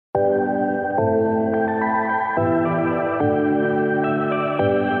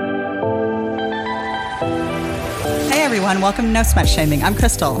everyone. Welcome to No Smut Shaming. I'm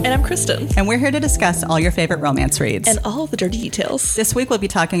Crystal. And I'm Kristen. And we're here to discuss all your favorite romance reads. And all the dirty details. This week we'll be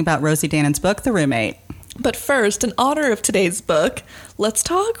talking about Rosie Danan's book, The Roommate. But first, in honor of today's book, let's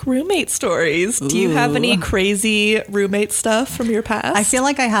talk roommate stories. Ooh. Do you have any crazy roommate stuff from your past? I feel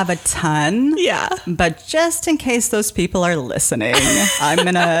like I have a ton. Yeah. But just in case those people are listening, I'm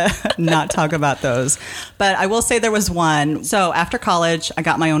going to not talk about those. But I will say there was one. So after college, I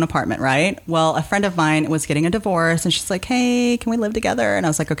got my own apartment, right? Well, a friend of mine was getting a divorce and she's like, hey, can we live together? And I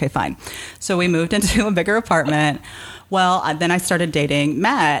was like, okay, fine. So we moved into a bigger apartment. Well, then I started dating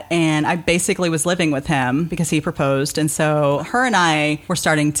Matt, and I basically was living with him because he proposed. And so her and I were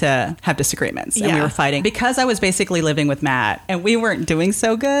starting to have disagreements, and we were fighting. Because I was basically living with Matt, and we weren't doing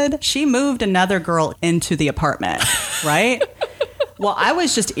so good, she moved another girl into the apartment, right? Well, I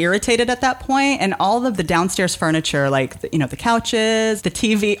was just irritated at that point, and all of the downstairs furniture, like, the couches, the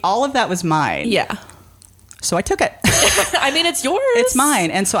TV, all of that was mine. Yeah. So I took it. I mean, it's yours. It's mine.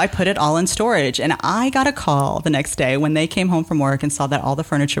 And so I put it all in storage. And I got a call the next day when they came home from work and saw that all the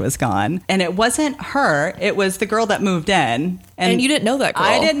furniture was gone. And it wasn't her. It was the girl that moved in. And you didn't know that girl.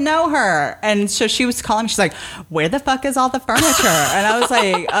 I didn't know her. And so she was calling me. She's like, where the fuck is all the furniture? And I was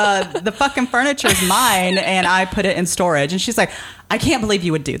like, the fucking furniture is mine. And I put it in storage. And she's like, I can't believe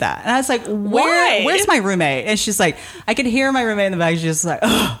you would do that. And I was like, where's my roommate? And she's like, I could hear my roommate in the back. She's just like,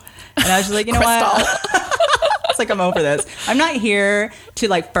 oh. And I was just like, you know what? It's like, I'm over this. I'm not here to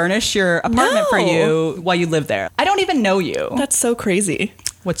like furnish your apartment for you while you live there. I don't even know you. That's so crazy.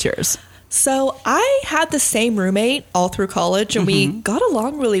 What's yours? So I had the same roommate all through college, and we got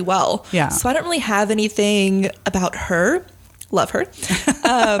along really well. Yeah. So I don't really have anything about her. Love her.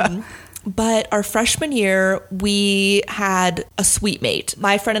 But our freshman year, we had a suite mate.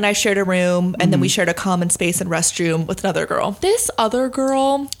 My friend and I shared a room, and then we shared a common space and restroom with another girl. This other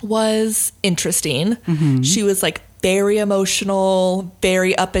girl was interesting. She was like very emotional,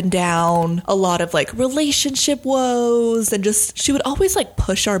 very up and down, a lot of like relationship woes, and just she would always like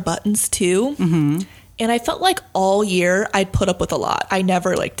push our buttons too. And I felt like all year I'd put up with a lot. I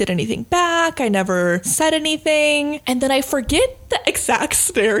never like did anything back. I never said anything. And then I forget the exact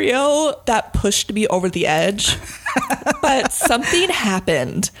scenario that pushed me over the edge. But something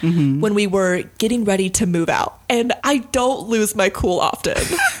happened when we were getting ready to move out. And I don't lose my cool often.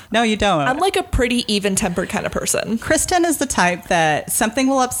 No, you don't. I'm like a pretty even-tempered kind of person. Kristen is the type that something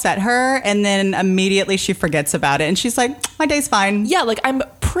will upset her and then immediately she forgets about it. And she's like, my day's fine. Yeah, like I'm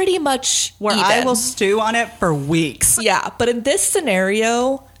pretty much Where even. I will stew on it for weeks. Yeah, but in this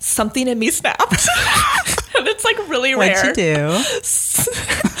scenario, something in me snapped. And it's like really rare. What'd you do?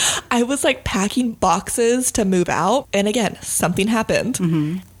 I was like packing boxes to move out. And again, something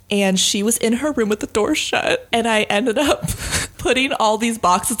happened. And she was in her room with the door shut. And I ended up putting all these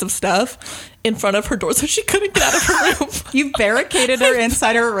boxes of stuff in front of her door so she couldn't get out of her room. You barricaded her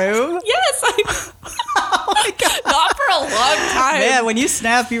inside her room? Yes. Oh my God. Not for a long time. Man, when you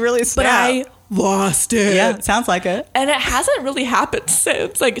snap, you really snap. But I lost it. Yeah, it sounds like it. And it hasn't really happened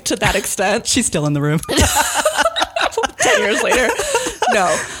since, like to that extent. She's still in the room. 10 years later.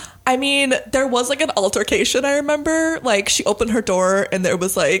 No. I mean, there was like an altercation, I remember. Like, she opened her door and there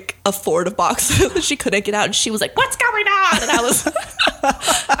was like a fort of boxes that she couldn't get out. And she was like, what's going on? And I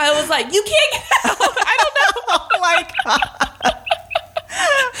was like, you can't get out. I don't know. Oh my God.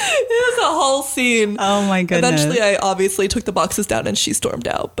 It was a whole scene. Oh my goodness. Eventually, I obviously took the boxes down and she stormed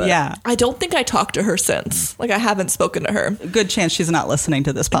out. But yeah. I don't think I talked to her since. Like, I haven't spoken to her. Good chance she's not listening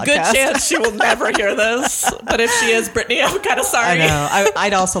to this podcast. Good chance she will never hear this. But if she is, Brittany, I'm kind of sorry. I know.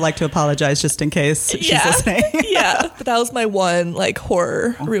 I'd also like to apologize just in case she's listening. Yeah. But that was my one like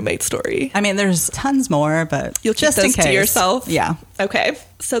horror roommate story. I mean, there's tons more, but You'll just keep in those case. to yourself? Yeah. Okay.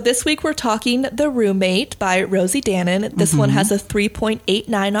 So this week we're talking The Roommate by Rosie Danan. This one has a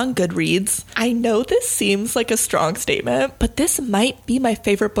 3.89 on Goodreads. I know this seems like a strong statement, but this might be my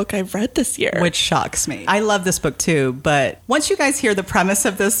favorite book I've read this year. Which shocks me. I love this book too, but once you guys hear the premise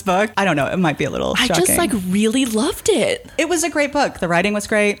of this book, I don't know, it might be a little shocking. I just like really loved it. It was a great book. The writing was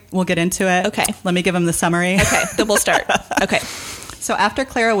great. We'll get into it. Okay. Let me give them the summary. Okay, then we'll start. Okay. So after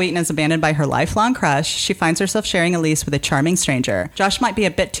Clara Wheaton is abandoned by her lifelong crush, she finds herself sharing Elise with a charming stranger. Josh might be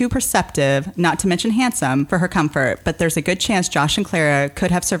a bit too perceptive, not to mention handsome, for her comfort, but there's a good chance Josh and Clara could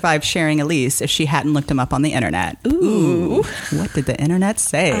have survived sharing Elise if she hadn't looked him up on the internet. Ooh. What did the internet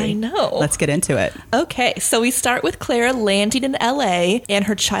say? I know. Let's get into it. Okay, so we start with Clara landing in LA, and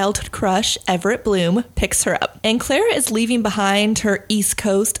her childhood crush, Everett Bloom, picks her up. And Clara is leaving behind her East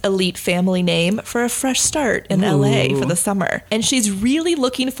Coast elite family name for a fresh start in LA for the summer. And she's she's really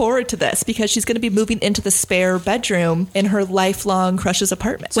looking forward to this because she's going to be moving into the spare bedroom in her lifelong crush's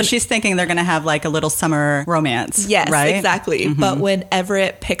apartment. So she's thinking they're going to have like a little summer romance. Yes, right? exactly. But when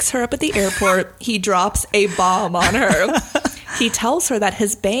Everett picks her up at the airport, he drops a bomb on her. He tells her that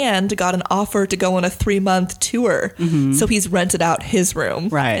his band got an offer to go on a 3-month tour. So he's rented out his room.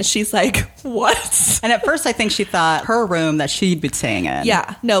 Right. And she's like, what? And at first I think she thought her room that she'd be staying in.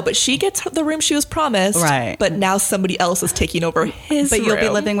 Yeah. No, but she gets the room she was promised. Right. But now somebody else is taking over his room. But you'll be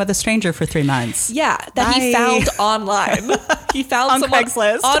living with a stranger for 3 months. Yeah. That he found online. He found on someone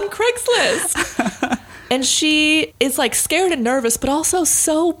Craigslist. on Craigslist. And she is like scared and nervous, but also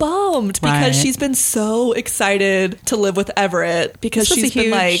so bummed because she's been so excited to live with Everett because she's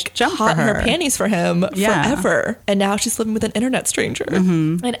been like hot in her panties for him forever. And now she's living with an internet stranger.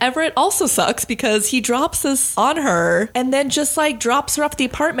 And Everett also sucks because he drops this on her and then just like drops her off the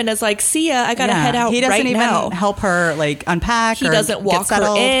apartment as like, see ya, I gotta head out right now. He doesn't even help her like unpack. He doesn't walk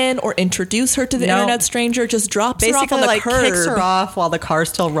her in or introduce her to the internet stranger, just drops her off on the curb. Kicks her off while the car's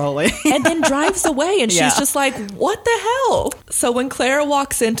still rolling. And then drives away and she's just like, what the hell? So when Clara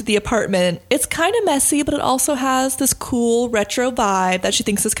walks into the apartment, it's kind of messy, but it also has this cool retro vibe that she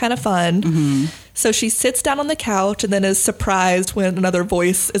thinks is kind of fun. So she sits down on the couch and then is surprised when another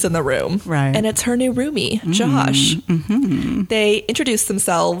voice is in the room. Right. And it's her new roomie, Josh. They introduce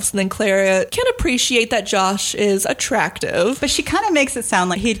themselves and then Clara can appreciate that Josh is attractive. But she kind of makes it sound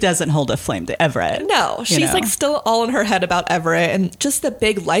like he doesn't hold a flame to Everett. No, she's like still all in her head about Everett and just the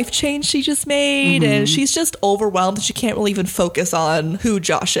big life change she just made. And she's just overwhelmed. She can't really even focus on who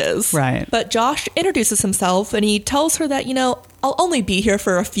Josh is. Right. But Josh introduces himself and he tells her that, you know, I'll only be here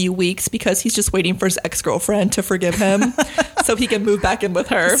for a few weeks because he's just waiting for his ex-girlfriend to forgive him so he can move back in with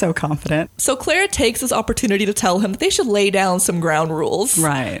her. So confident. So Clara takes this opportunity to tell him that they should lay down some ground rules.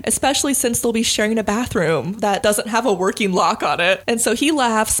 Right. Especially since they'll be sharing a bathroom that doesn't have a working lock on it. And so he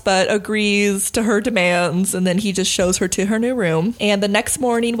laughs but agrees to her demands and then he just shows her to her new room. And the next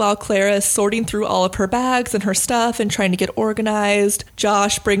morning while Clara is sorting through all of her bags and her stuff and trying to get organized,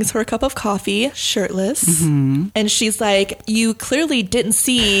 Josh brings her a cup of coffee, shirtless. And she's like, you clearly didn't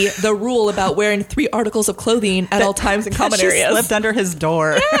see the rule about wearing 3 articles of clothing at all times in common areas. Slipped under his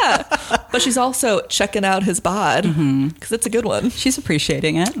door. Yeah. But she's also checking out his bod because it's a good one. She's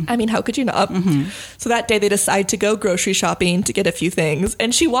appreciating it. I mean, how could you not? So that day they decide to go grocery shopping to get a few things.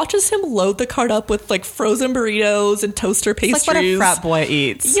 And she watches him load the cart up with like frozen burritos and toaster pastries. It's like what a frat boy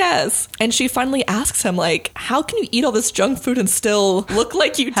eats. Yes. And she finally asks him like, how can you eat all this junk food and still look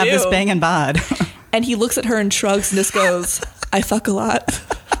like you Have this banging bod. And he looks at her and shrugs and just goes, I fuck a lot.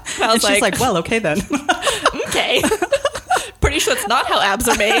 And she's like, well, okay then. Okay. Pretty sure it's not how abs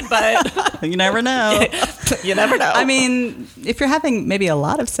are made, but you never know. You never know. I mean, if you're having maybe a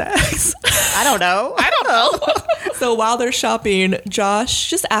lot of sex, I don't know. So while they're shopping, Josh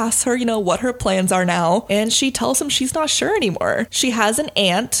just asks her, you know, what her plans are now. And she tells him she's not sure anymore. She has an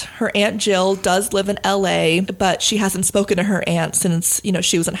aunt. Her Aunt Jill does live in LA, but she hasn't spoken to her aunt since, you know,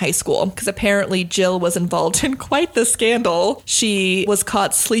 she was in high school. Because apparently Jill was involved in quite the scandal. She was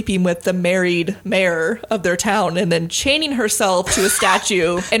caught sleeping with the married mayor of their town and then chaining herself to a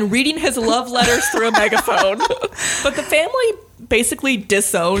statue and reading his love letters through a megaphone. But the family basically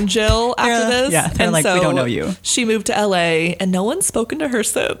disowned Jill after this. Yeah, they're and like, so we don't know you. She moved to LA and no one's spoken to her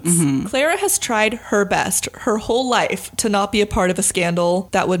since. Clara has tried her best her whole life to not be a part of a scandal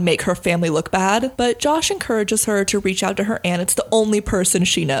that would make her family look bad, but Josh encourages her to reach out to her aunt. It's the only person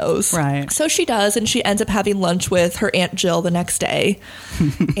she knows. Right. So she does, and she ends up having lunch with her Aunt Jill the next day.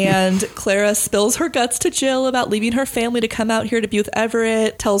 And Clara spills her guts to Jill about leaving her family to come out here to be with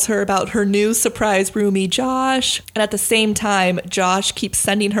Everett, tells her about her new surprise roomie, Josh. And at the same time, Josh keeps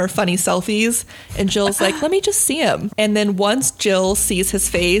sending her funny selfies, and Jill's like, let me just see him. And then once Jill sees his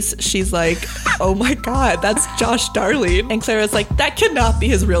face, she's like, oh my God, that's Josh Darling. And Clara's like, that cannot be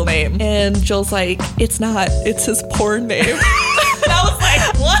his real name. And Jill's like, it's not, it's his porn name. I was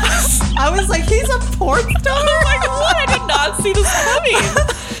like, what? I was like, he's a porn star? I'm like, what? I did not see this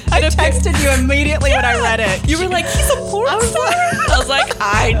coming. I texted you immediately when I read it. You were like, he's a porn star? I was like,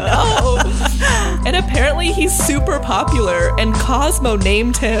 I know. And apparently he's super popular, and Cosmo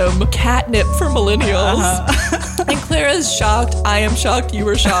named him Catnip for Millennials. And Clara's shocked. I am shocked. You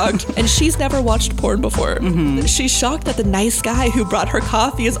were shocked. And she's never watched porn before. She's shocked that the nice guy who brought her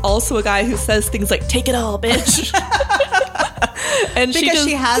coffee is also a guy who says things like, take it all, bitch. And because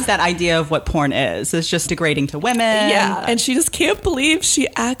she has that idea of what porn is. It's just degrading to women. Yeah. And she just can't believe she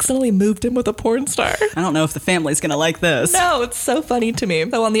accidentally moved in with a porn star. I don't know if the family's going to like this. No, it's so funny to me.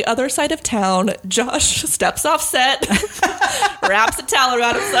 So on the other side of town, Josh steps off set, wraps a towel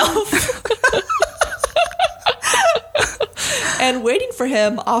around himself. And waiting for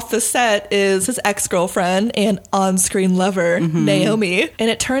him off the set is his ex-girlfriend and on-screen lover, Naomi. And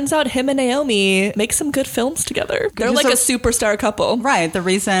it turns out him and Naomi make some good films together. They're like a superstar couple. Right. The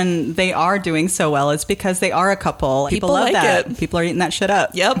reason they are doing so well is because they are a couple. People love like that. it. People are eating that shit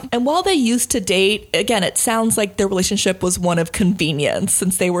up. Yep. And while they used to date, again, it sounds like their relationship was one of convenience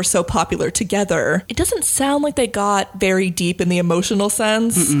since they were so popular together. It doesn't sound like they got very deep in the emotional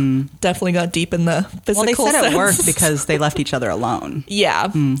sense. Definitely got deep in the physical sense. Well, they said it worked because they left each other alone.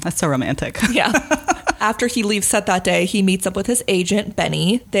 Yeah. That's so romantic. Yeah. After he leaves set that day, he meets up with his agent,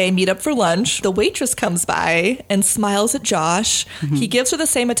 Benny. They meet up for lunch. The waitress comes by and smiles at Josh. He gives her the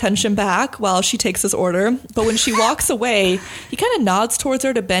same attention back while she takes his order. But when she walks away, he kind of nods towards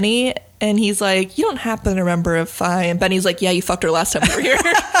her to Benny. And he's like, you don't happen to remember if I... And Benny's like, yeah, you fucked her last time we were here.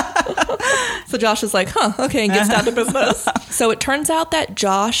 So Josh is like, huh, okay, and gets down to business. So it turns out that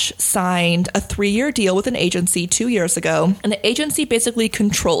Josh signed a 3-year deal with an agency 2 years ago. And the agency basically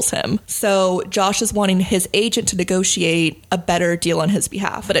controls him. So Josh is wanting his agent to negotiate a better deal on his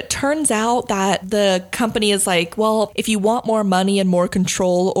behalf. But it turns out that the company is like, well, if you want more money and more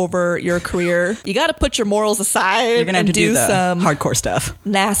control over your career, you got to put your morals aside. You're going to have to do the some hardcore stuff.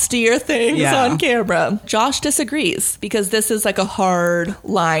 Nastier things on camera. Josh disagrees because this is like a hard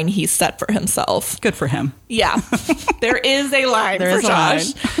line he set for himself. Good for him. Yeah. There is a line for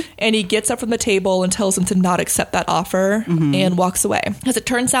Josh. And he gets up from the table and tells him to not accept that offer and walks away. As it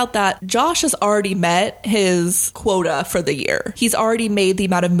turns out that Josh has already met his quota for the year. He's already made the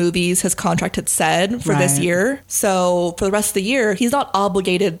amount of movies his contract had said for this year. So for the rest of the year, he's not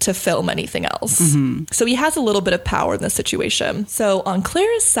obligated to film anything else. So he has a little bit of power in this situation. So on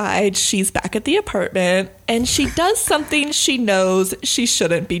Claire's side, she's back at the apartment and she does something she knows she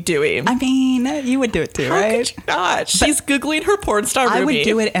shouldn't be doing. I mean, you would do it too, right? How could you not? She's Googling her porn star roomie. I would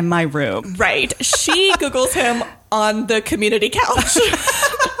do it in my room. Right. She Googles him on the community couch.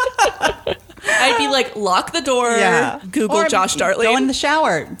 I'd be like, lock the door, Google Josh Darling. Go in the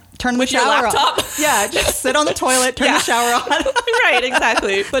shower. Turn the shower your laptop. on. Yeah, just sit on the toilet, turn the shower on. Right,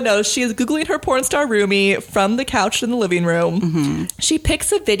 exactly. But no, she is Googling her porn star roomie from the couch in the living room. She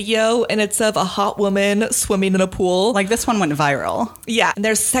picks a video and it's of a hot woman swimming in a pool. Like this one went viral. Yeah. And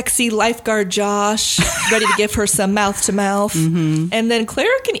there's sexy lifeguard Josh ready to give her some mouth to mouth. And then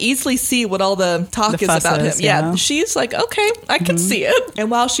Claire can easily see what all the talk is about him. Yeah. She's like, okay, I can see it. And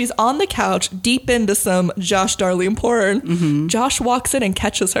while she's on the couch, deep into some Josh Darling porn, Josh walks in and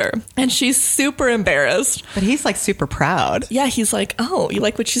catches her. And she's super embarrassed. But he's like super proud. Yeah, he's like, oh, you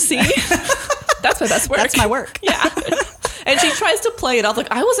like what you see? That's my best work. That's my work. Yeah. And she tries to play it off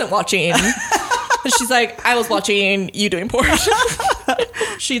like, I wasn't watching. And she's like, I was watching you doing porn.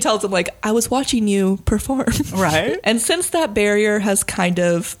 She tells him, like, I was watching you perform. Right. And since that barrier has kind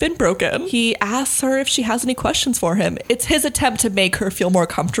of been broken, he asks her if she has any questions for him. It's his attempt to make her feel more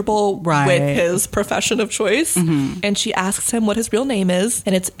comfortable with his profession of choice. And she asks him what his real name is.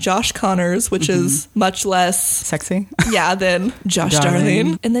 And it's Josh Connors, which is much less sexy. Yeah, than Josh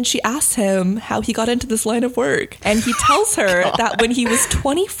Darling. And then she asks him how he got into this line of work. And he tells her that when he was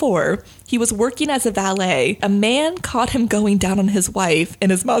 24, he was working as a valet. A man caught him going down on his wife in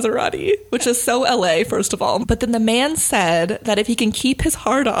his Maserati, which is so LA, first of all. But then the man said that if he can keep his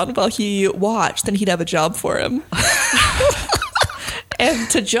heart on while he watched, then he'd have a job for him.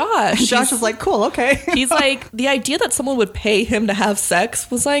 And to Josh was like, cool, okay. He's like, the idea that someone would pay him to have sex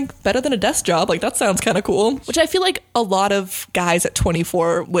was like better than a desk job. Like, that sounds kind of cool. Which I feel like a lot of guys at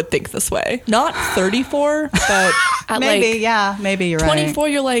 24 would think this way. Not 34, but at maybe, like, yeah, maybe you're 24,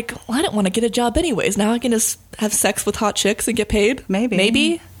 right. You're like, well, I don't want to get a job anyways. Now I can just have sex with hot chicks and get paid. Maybe.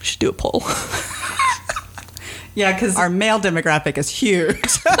 We should do a poll. Yeah, because our male demographic is huge.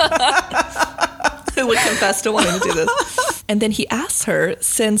 Who would confess to wanting to do this? And then he asks her,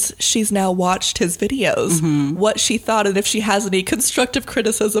 since she's now watched his videos, what she thought and if she has any constructive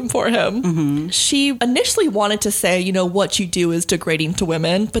criticism for him. She initially wanted to say, you know, what you do is degrading to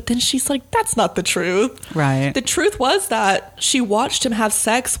women, but then she's like, that's not the truth. Right. The truth was that she watched him have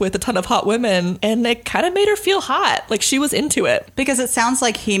sex with a ton of hot women and it kind of made her feel hot. Like, she was into it. Because it sounds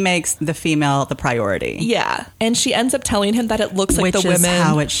like he makes the female the priority. Yeah. And she ends up telling him that it looks like the women. Which is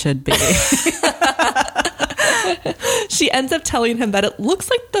how it should be. She ends up telling him that it looks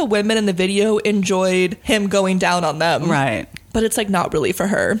like the women in the video enjoyed him going down on them. Right. But it's like not really for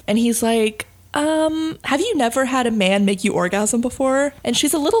her. And he's like, have you never had a man make you orgasm before? And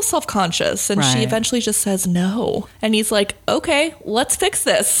she's a little self-conscious and she eventually just says no. And he's like, okay, let's fix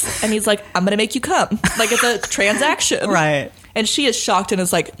this. And he's like, I'm going to make you come. Like, it's a transaction. Right. And she is shocked and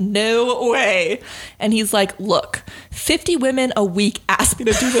is like, no way. And he's like, look, 50 women a week ask me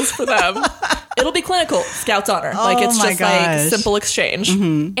to do this for them. It'll be clinical. Scouts honor. Like, it's my just gosh. like simple exchange.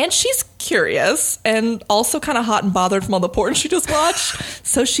 And she's curious and also kind of hot and bothered from all the porn she just watched.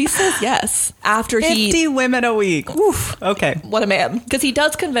 So she says yes. After 50 women a week. Oof. Okay. What a man. Because he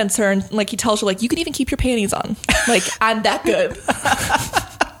does convince her, and like he tells her, like, you can even keep your panties on. Like, I'm that good.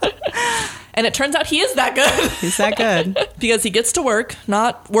 And it turns out he is that good. He's that good. Because he gets to work,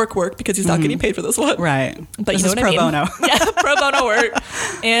 not work, because he's not getting paid for this one. Right. But this you know is what pro I mean? bono. Yeah, pro bono work.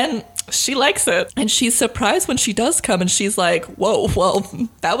 And she likes it. And she's surprised when she does come, and she's like, whoa, well,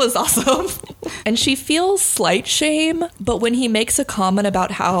 that was awesome. And she feels slight shame, but when he makes a comment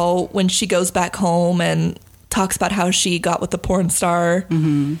about how when she goes back home and talks about how she got with the porn star,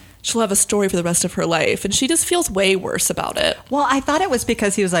 she'll have a story for the rest of her life. And she just feels way worse about it. Well, I thought it was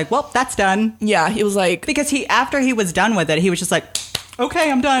because he was like, well, that's done. Yeah, he was like... Because after he was done with it, he was just like,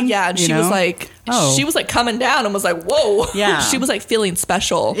 okay, I'm done. Yeah, and she was like... Oh. She was like coming down and was like, whoa. Yeah. She was like feeling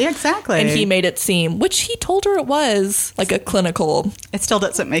special. Exactly. And he made it seem, which he told her it was, like a clinical... It still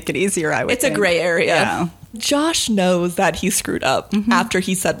doesn't make it easier, I would It's think. a gray area. Yeah. Josh knows that he screwed up after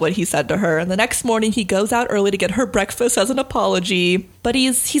he said what he said to her. And the next morning he goes out early to get her breakfast as an apology. But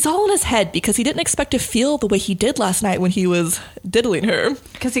he's all in his head because he didn't expect to feel the way he did last night when he was diddling her.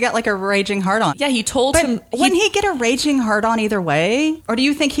 Because he got like a raging heart on. Yeah, he told But him... wouldn't he get a raging hard on either way? Or do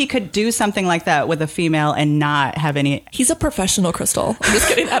you think he could do something like that with a female and not have any... He's a professional, Crystal. I'm just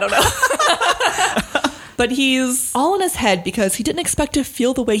kidding. I don't know. But he's all in his head because he didn't expect to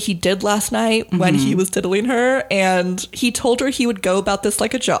feel the way he did last night when he was diddling her. And he told her he would go about this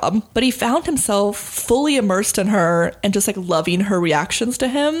like a job. But he found himself fully immersed in her and just like loving her reactions to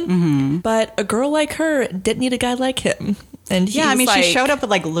him. But a girl like her didn't need a guy like him. And Yeah, I mean, like, she showed up with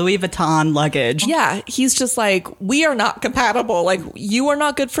like Louis Vuitton luggage. Yeah, he's just like, we are not compatible. Like, you are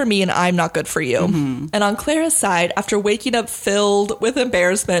not good for me and I'm not good for you. And on Clara's side, after waking up filled with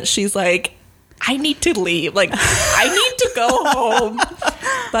embarrassment, she's like, I need to leave. Like, I need to go home.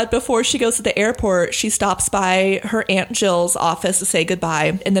 But before she goes to the airport, she stops by her Aunt Jill's office to say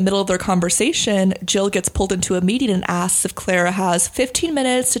goodbye. In the middle of their conversation, Jill gets pulled into a meeting and asks if Clara has 15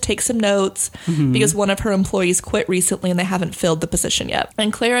 minutes to take some notes because one of her employees quit recently and they haven't filled the position yet.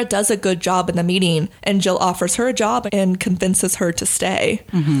 And Clara does a good job in the meeting, and Jill offers her a job and convinces her to stay.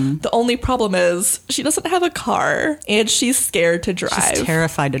 The only problem is she doesn't have a car and she's scared to drive. She's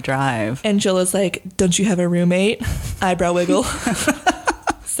terrified to drive. And Jill is like, don't you have a roommate? Eyebrow wiggle.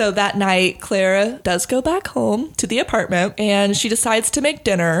 So that night, Clara does go back home to the apartment and she decides to make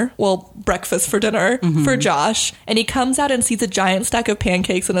dinner, well, breakfast for dinner for Josh. And he comes out and sees a giant stack of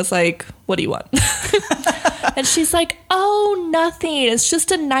pancakes and is like, what do you want? And she's like, oh, nothing. It's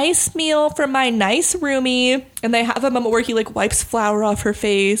just a nice meal for my nice roomie. And they have a moment where he like wipes flour off her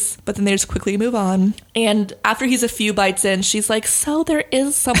face, but then they just quickly move on. And after he's a few bites in, she's like, so there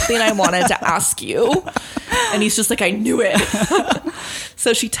is something I wanted to ask you. And he's just like, I knew it.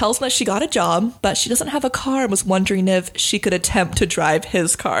 So she tells him that she got a job, but she doesn't have a car and was wondering if she could attempt to drive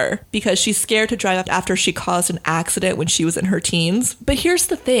his car because she's scared to drive after she caused an accident when she was in her teens. But here's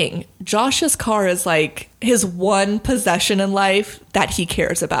the thing. Josh's car is like his one possession in life that he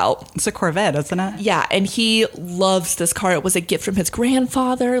cares about. It's a Corvette, isn't it? Yeah, and he loves this car. It was a gift from his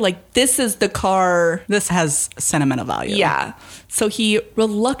grandfather. Like, this is the car. This has sentimental value. Yeah. So he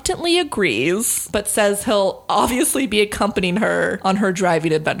reluctantly agrees, but says he'll obviously be accompanying her on her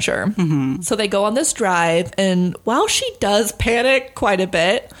driving adventure. So they go on this drive, and while she does panic quite a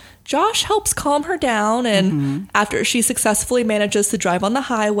bit, Josh helps calm her down, and after she successfully manages to drive on the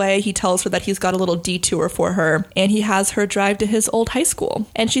highway, he tells her that he's got a little detour for her, and he has her drive to his old high school.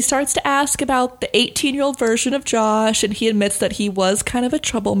 And she starts to ask about the 18-year-old version of Josh, and he admits that he was kind of a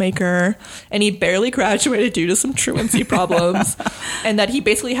troublemaker, and he barely graduated due to some truancy problems, and that he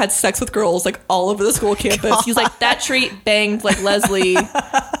basically had sex with girls like all over the school campus. God. He's like, that treat banged like Leslie,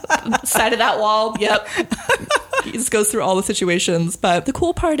 side of that wall, yep. He just goes through all the situations. But the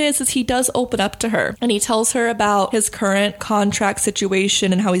cool part is he does open up to her. And he tells her about his current contract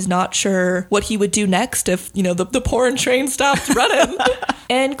situation and how he's not sure what he would do next if, you know, the porn train stopped running.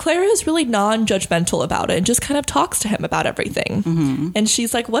 And Clara is really non-judgmental about it and just kind of talks to him about everything. And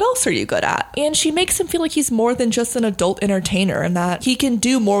she's like, what else are you good at? And she makes him feel like he's more than just an adult entertainer and that he can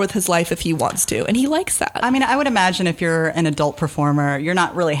do more with his life if he wants to. And he likes that. I mean, I would imagine if you're an adult performer, you're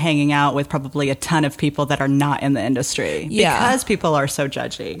not really hanging out with probably a ton of people that are not in the industry. Yeah. Because people are so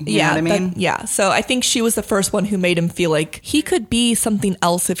judgy. You know what I mean? Yeah. So I think she was the first one who made him feel like he could be something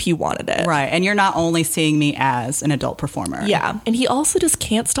else if he wanted it. Right. And you're not only seeing me as an adult performer. Yeah. And he also just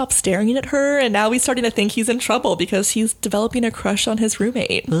can't stop staring at her, and now he's starting to think he's in trouble because he's developing a crush on his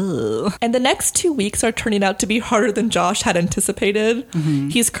roommate. Ugh. And the next 2 weeks are turning out to be harder than Josh had anticipated.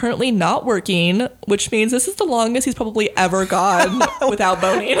 He's currently not working, which means this is the longest he's probably ever gone without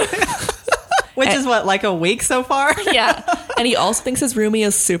boning. Which is what, like a week so far? Yeah. And he also thinks his roomie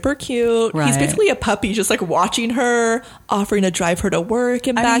is super cute. Right. He's basically a puppy, just like watching her, offering to drive her to work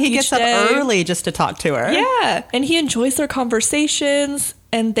and back he each gets day. up early just to talk to her. Yeah. And he enjoys their conversations,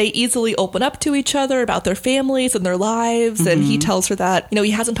 and they easily open up to each other about their families and their lives. And he tells her that,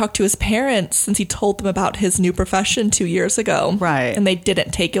 he hasn't talked to his parents since he told them about his new profession 2 years ago. Right. And they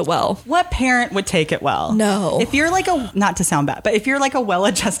didn't take it well. What parent would take it well? No. If you're like not to sound bad, but if you're like a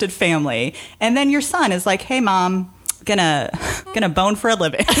well-adjusted family and then your son is like, hey, mom, gonna bone for a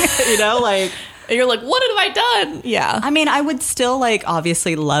living, like... And you're like, what have I done? Yeah. I mean, I would still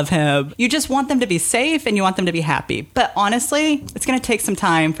obviously love him. You just want them to be safe and you want them to be happy. But honestly, it's going to take some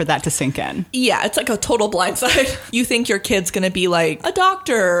time for that to sink in. Yeah, it's like a total blindside. You think your kid's going to be like a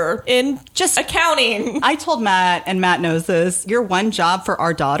doctor in just accounting. I told Matt, and Matt knows this, your one job for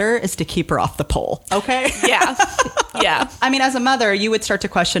our daughter is to keep her off the pole. Okay? Yeah. Yeah. I mean, as a mother, you would start to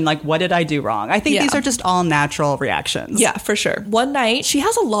question, what did I do wrong? I think these are just all natural reactions. Yeah, for sure. One night, she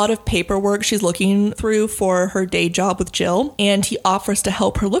has a lot of paperwork she's looking through for her day job with Jill, and he offers to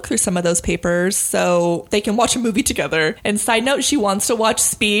help her look through some of those papers so they can watch a movie together. And side note, she wants to watch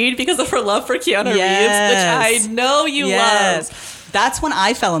Speed because of her love for Keanu Reeves, which I know you love. That's when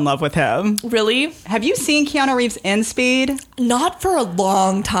I fell in love with him. Really? Have you seen Keanu Reeves in Speed? Not for a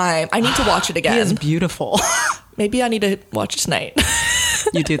long time. I need to watch it again. He is beautiful. Maybe I need to watch it tonight.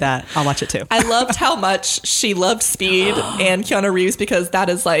 You do that. I'll watch it too. I loved how much she loved Speed and Keanu Reeves because that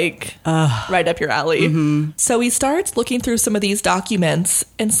is right up your alley. Mm-hmm. So he starts looking through some of these documents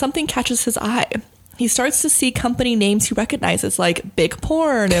and something catches his eye. He starts to see company names he recognizes like Big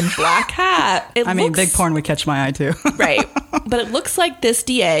Porn and Black Hat. Big Porn would catch my eye too. Right. But it looks like this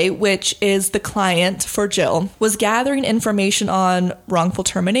DA, which is the client for Jill, was gathering information on wrongful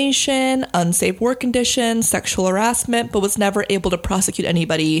termination, unsafe work conditions, sexual harassment, but was never able to prosecute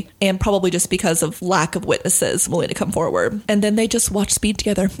anybody, and probably just because of lack of witnesses willing to come forward. And then they just watch Speed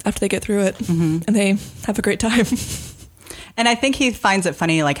together after they get through it, and they have a great time. And I think he finds it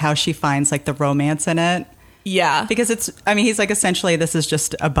funny, how she finds the romance in it. Yeah. Because he's essentially, this is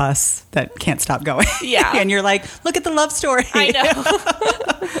just a bus that can't stop going. Yeah. And you're like, look at the love story. I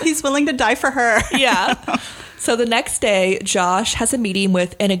know. He's willing to die for her. Yeah. So the next day, Josh has a meeting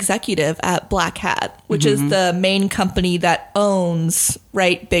with an executive at Black Hat, which is the main company that owns,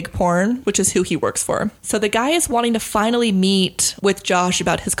 Big Porn, which is who he works for. So the guy is wanting to finally meet with Josh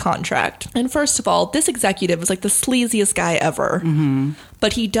about his contract. And first of all, this executive is the sleaziest guy ever. Mm-hmm.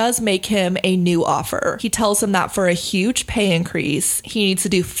 But he does make him a new offer. He tells him that for a huge pay increase, he needs to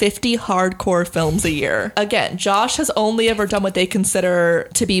do 50 hardcore films a year. Again, Josh has only ever done what they consider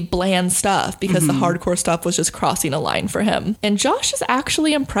to be bland stuff because the hardcore stuff was just crossing a line for him. And Josh is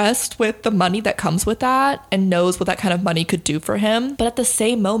actually impressed with the money that comes with that and knows what that kind of money could do for him. But at the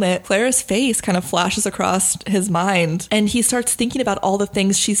same moment, Clara's face kind of flashes across his mind and he starts thinking about all the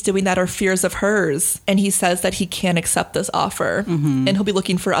things she's doing that are fears of hers. And he says that he can't accept this offer and he'll be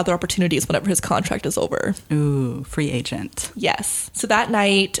looking for other opportunities whenever his contract is over. Ooh, free agent. Yes. So that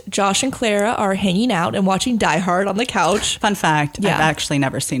night, Josh and Clara are hanging out and watching Die Hard on the couch. Fun fact, Yeah. I've actually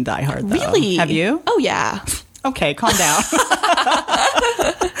never seen Die Hard, though. Really? Have you? Oh, yeah. Okay, calm down.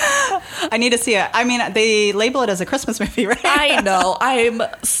 I need to see it. I mean, they label it as a Christmas movie, right? I know. I'm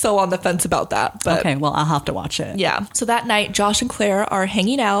so on the fence about that. But okay, well, I'll have to watch it. yeah. So that night, Josh and Claire are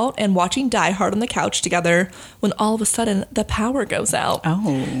hanging out and watching Die Hard on the couch together when all of a sudden the power goes out.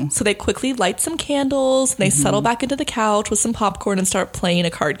 Oh. So they quickly light some candles and they settle back into the couch with some popcorn and start playing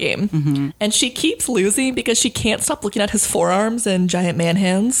a card game. And she keeps losing because she can't stop looking at his forearms and giant man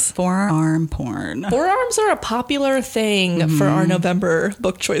hands. Forearm porn. Forearms are a popular thing for our November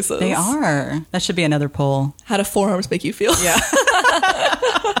book choices. They are. That should be another poll. How do forearms make you feel? Yeah.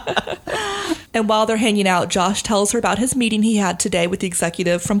 And while they're hanging out, Josh tells her about his meeting he had today with the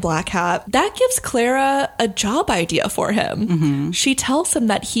executive from Black Hat. That gives Clara a job idea for him. She tells him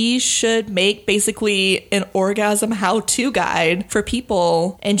that he should make basically an orgasm how-to guide for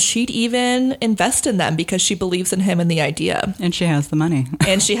people, and she'd even invest in them because she believes in him and the idea. And she has the money.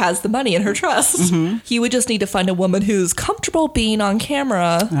 And she has the money in her trust. He would just need to find a woman who's comfortable being on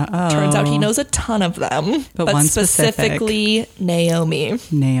camera. Turns out he knows a ton of them. But one specifically Naomi.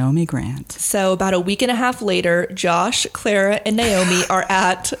 Naomi Grant. So about a week and a half later, Josh, Clara, and Naomi are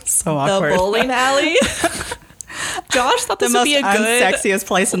at So the awkward. bowling alley. Josh thought The this would most be a good... unsexiest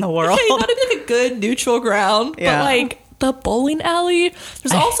place in the world. Okay, he thought it'd be a good neutral ground. Yeah. But the bowling alley.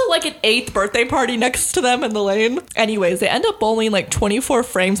 There's also like an 8th birthday party next to them in the lane. Anyways, they end up bowling like 24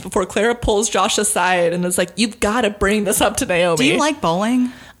 frames before Clara pulls Josh aside and is like, you've got to bring this up to Naomi. Do you like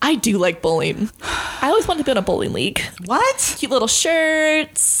bowling? I do like bowling. I always wanted to be in a bowling league. What? Cute little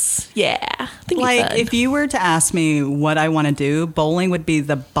shirts. Yeah. I think Like, if you were to ask me what I want to do, bowling would be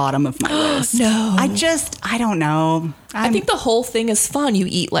the bottom of my list. No. I don't know. I think the whole thing is fun. You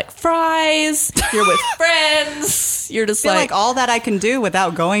eat like fries. You're with friends. You're just I feel like all that I can do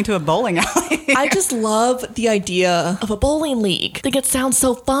without going to a bowling alley. I just love the idea of a bowling league. I think it sounds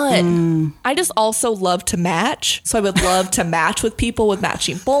so fun. I just also love to match. So I would love to match with people with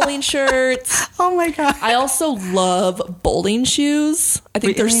matching bowling shirts. Oh my God. I also love bowling shoes. I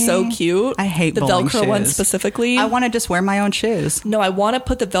think they're so cute. I hate the bowling Velcro ones shoes. specifically. I want to just wear my own shoes. No, I want to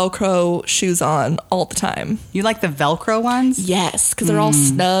put the Velcro shoes on all the time. You like the Velcro ones? Yes, because they're all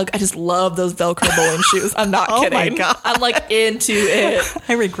snug. I just love those Velcro bowling shoes. I'm not Oh kidding. my God. I'm like into it.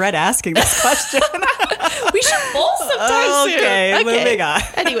 I regret asking this question. We should bowl sometime soon. Okay, moving on.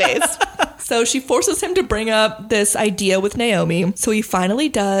 Anyways, so she forces him to bring up this idea with Naomi. So he finally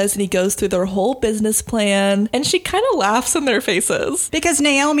does, and he goes through their whole business plan, and she kind of laughs in their faces. Because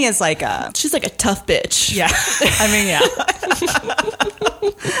Naomi is like She's like a tough bitch. yeah. I mean, yeah.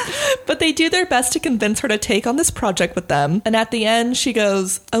 But they do their best to convince her to take on this project with them. And at the end, she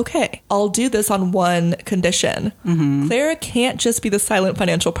goes, okay, I'll do this on one condition. Clara can't just be the silent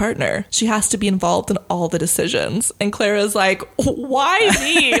financial partner. She has to be involved in all the decisions. And Clara's like, why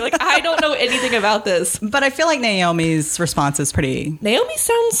me? Like, I don't know anything about this. But I feel like Naomi's response is pretty... Naomi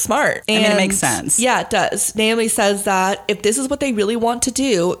sounds smart. I mean, it makes sense. Yeah, it does. Naomi says that if this is what they really want to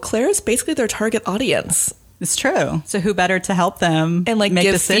do, Clara's basically their target audience. It's true. So who better to help them And like make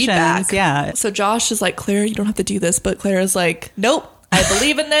give decisions? feedback. Yeah. So Josh is like, Clara, you don't have to do this. But Clara's like, nope, I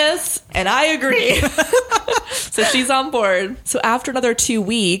believe in this and I agree. So she's on board. So after another 2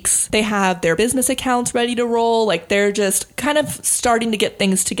 weeks, they have their business accounts ready to roll. Like they're just kind of starting to get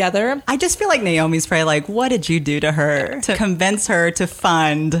things together. I just feel like Naomi's probably like, what did you do to her to convince her to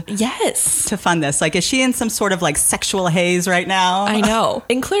fund Yes. this? Like, is she in some sort of like sexual haze right now? I know.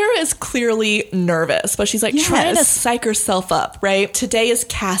 And Clara is clearly nervous, but she's like Yes. trying to psych herself up, right? Today is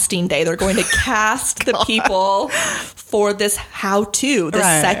casting day. They're going to cast the people for this how-to, this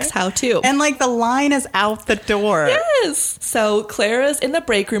Right. sex how-to. And like the line is out the door. Yes. So Clara's in the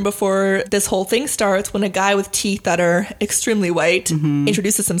break room before this whole thing starts when a guy with teeth that are extremely white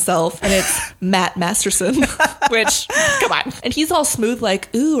introduces himself, and it's Matt Masterson, which, come on. And he's all smooth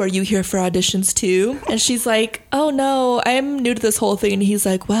like, ooh, are you here for auditions too? And she's like, oh no, I'm new to this whole thing. And he's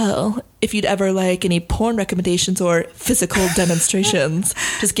like, well, if you'd ever like any porn recommendations or physical demonstrations,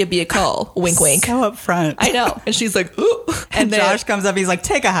 just give me a call. Wink, wink. So upfront. I know. And she's like, ooh. And then Josh comes up. He's like,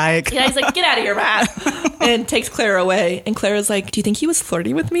 take a hike. yeah, he's like, get out of here, Matt. And takes Clara away. And Clara's like, do you think he was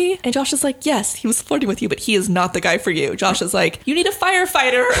flirting with me? And Josh is like, yes, he was flirting with you, but he is not the guy for you. Josh is like, you need a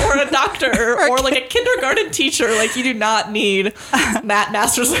firefighter or a doctor or like a kindergarten teacher. Like, you do not need Matt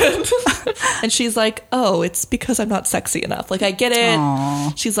Masterson. And she's like, oh, it's because I'm not sexy enough. Like, I get it.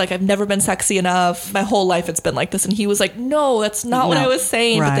 Aww. She's like, I've never been sexy enough. My whole life it's been like this. And he was like, no, that's not what I was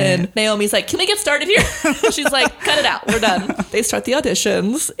saying. But then Right. Naomi's like, can we get started here? She's like, cut it out. We're done. They start the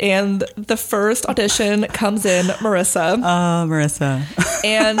auditions, and the first audition comes in Marissa. Oh, Marissa.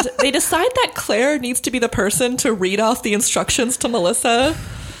 And they decide that Claire needs to be the person to read off the instructions to Melissa.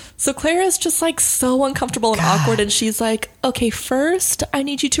 So Claire is just like so uncomfortable and awkward, and she's like, okay, first I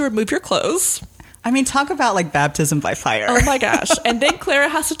need you to remove your clothes. I mean, talk about like baptism by fire. Oh my gosh. And then Clara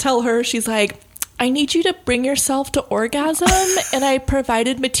has to tell her, she's like, I need you to bring yourself to orgasm, and I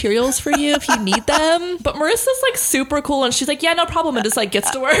provided materials for you if you need them. But Marissa's like super cool, and she's like, yeah, no problem, and just like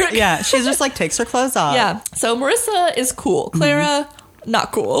gets to work. Yeah, she's just like takes her clothes off. Yeah. So Marissa is cool. Clara,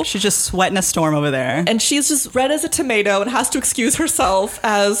 not cool. She's just sweating a storm over there. And she's just red as a tomato and has to excuse herself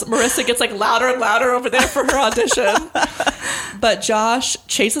as Marissa gets like louder and louder over there for her audition. But Josh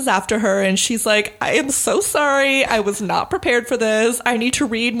chases after her, and she's like, I am so sorry. I was not prepared for this. I need to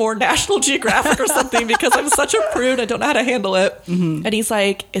read more National Geographic or something because I'm such a prude. I don't know how to handle it. And he's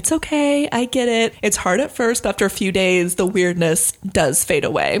like, it's okay. I get it. It's hard at first, but after a few days, the weirdness does fade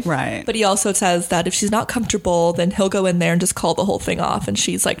away. Right. But he also says that if she's not comfortable, then he'll go in there and just call the whole thing off. And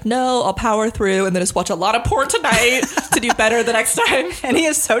she's like, no, I'll power through and then just watch a lot of porn tonight to do better the next time. And he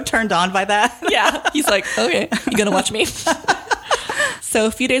is so turned on by that. Yeah. He's like, okay, you gonna watch me? So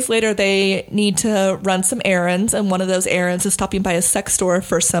a few days later, they need to run some errands, and one of those errands is stopping by a sex store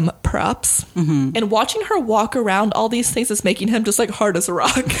for some props. And watching her walk around all these things is making him just like hard as a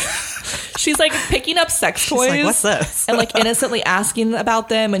rock. She's like picking up sex toys. Like, what's this? And like innocently asking about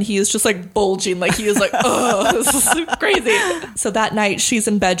them. And he is just like bulging. Like he is like, oh, this is crazy. So that night she's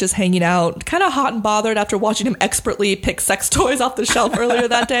in bed just hanging out, kind of hot and bothered after watching him expertly pick sex toys off the shelf earlier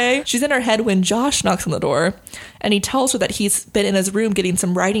that day. She's in her head when Josh knocks on the door and he tells her that he's been in his room getting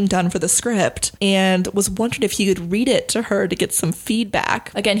some writing done for the script and was wondering if he could read it to her to get some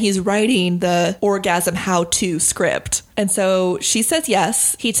feedback. Again, he's writing the orgasm how-to script. And so she says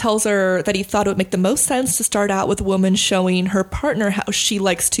yes. He tells her that he thought it would make the most sense to start out with a woman showing her partner how she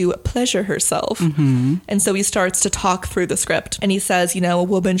likes to pleasure herself. Mm-hmm. And so he starts to talk through the script. And he says, you know, a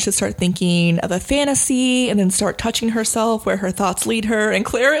woman should start thinking of a fantasy and then start touching herself where her thoughts lead her. And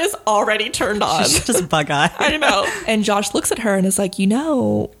Clara is already turned on. She's just bug-eyed. I know. And Josh looks at her and is like, you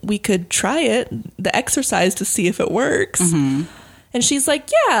know, we could try it, the exercise, to see if it works. Mm-hmm. And she's like,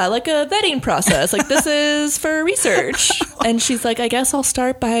 yeah, like a vetting process. Like, this is for research. And she's like, I guess I'll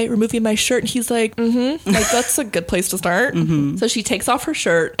start by removing my shirt. And he's like, like, that's a good place to start. Mm-hmm. So she takes off her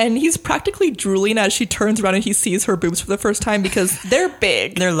shirt and he's practically drooling as she turns around and he sees her boobs for the first time because they're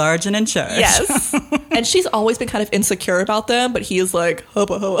big. They're large and in charge. Yes. And she's always been kind of insecure about them, but he is like,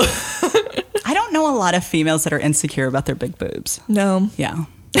 hubba hubba. I don't know a lot of females that are insecure about their big boobs. No. Yeah.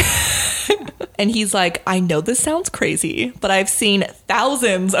 And he's like, I know this sounds crazy, but I've seen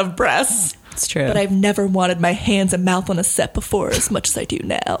thousands of breasts. It's true. But I've never wanted my hands and mouth on a set before as much as I do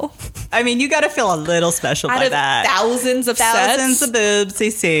now. I mean, you got to feel a little special by that. Thousands of boobs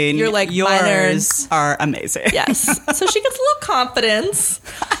he's seen. You're like, yours are amazing. Yes. So she gets a little confidence.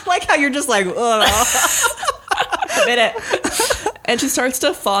 I like how you're just like, oh. Admit it. And she starts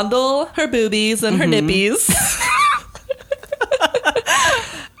to fondle her boobies and her nippies.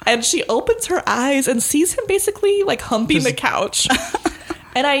 And she opens her eyes and sees him basically like humping the couch.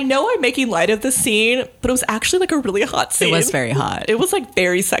 And I know I'm making light of this scene, but it was actually like a really hot scene. It was very hot. It was like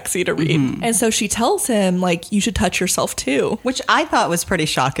very sexy to read. Mm-hmm. And so she tells him like, you should touch yourself too. Which I thought was pretty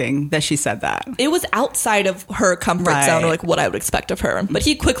shocking that she said that. It was outside of her comfort zone or like what I would expect of her. But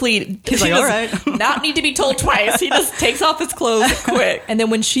he quickly, he's like, all right. Not need to be told twice. He just takes off his clothes quick. And then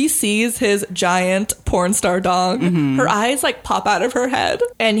when she sees his giant porn star dong, her eyes like pop out of her head.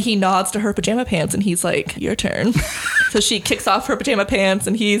 And he nods to her pajama pants and he's like, your turn. So she kicks off her pajama pants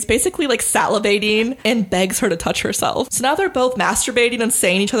and he's basically like salivating and begs her to touch herself. So now they're both masturbating and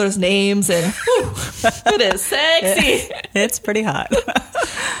saying each other's names and whew, it is sexy. It's pretty hot.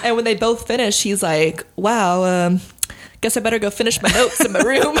 And when they both finish, she's like, wow, guess I better go finish my notes in my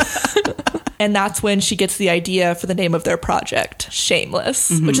room. And that's when she gets the idea for the name of their project, Shameless,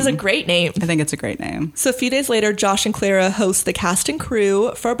 which is a great name. I think it's a great name. So a few days later, Josh and Clara host the cast and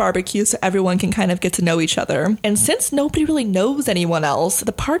crew for a barbecue so everyone can kind of get to know each other. And since nobody really knows anyone else,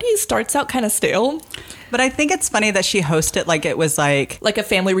 the party starts out kind of stale. But I think it's funny that she hosted like it was like a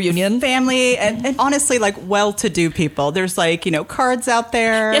family reunion. Family and honestly like well-to-do people. There's like, you know, cards out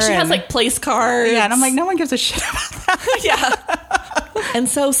there. Yeah, she has like place cards. Yeah, and I'm like, no one gives a shit about that. Yeah. And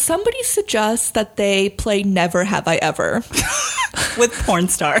so somebody suggests that they play Never Have I Ever. With porn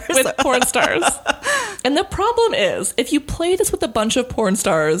stars. With porn stars. And the problem is, if you play this with a bunch of porn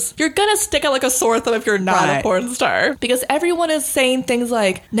stars, you're gonna stick out like a sore thumb if you're not a porn star. Because everyone is saying things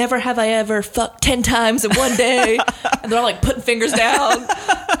like, never have I ever fucked 10 times in one day. And they're all like putting fingers down.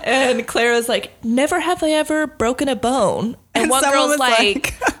 And Clara's like, never have I ever broken a bone. And one girl's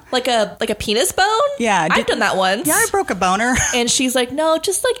like a penis bone? Yeah. I've done that once. Yeah, I broke a boner. And she's like, no,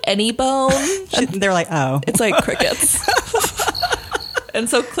 just like any bone. They're like, oh. It's like crickets. And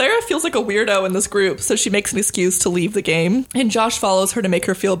so Clara feels like a weirdo in this group, so she makes an excuse to leave the game. And Josh follows her to make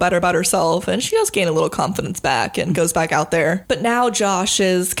her feel better about herself, and she does gain a little confidence back and goes back out there. But now Josh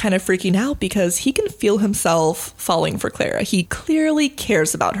is kind of freaking out because he can feel himself falling for Clara. He clearly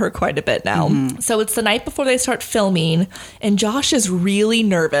cares about her quite a bit now. So it's the night before they start filming, and Josh is really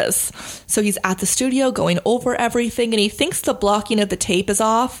nervous. So he's at the studio going over everything, and he thinks the blocking of the tape is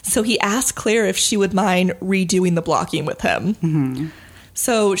off. So he asks Clara if she would mind redoing the blocking with him.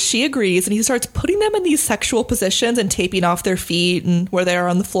 So she agrees, and he starts putting them in these sexual positions and taping off their feet and where they are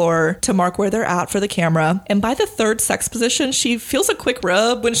on the floor to mark where they're at for the camera. And by the third sex position, she feels a quick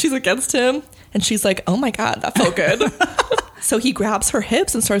rub when she's against him. And she's like, oh my God, that felt good. So he grabs her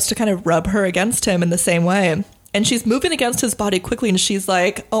hips and starts to kind of rub her against him in the same way. And she's moving against his body quickly, and she's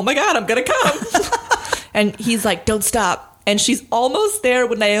like, oh my God, I'm gonna come. And he's like, don't stop. And she's almost there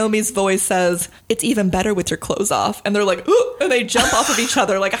when Naomi's voice says, "It's even better with your clothes off." And they're like, "Ooh," and they jump off of each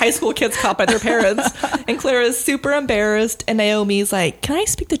other like high school kids caught by their parents. And Clara is super embarrassed. And Naomi's like, "Can I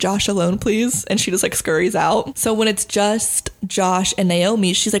speak to Josh alone, please?" And she just like scurries out. So when it's just Josh and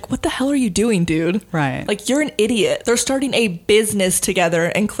Naomi, she's like, "What the hell are you doing, dude?" Right. Like, you're an idiot. They're starting a business together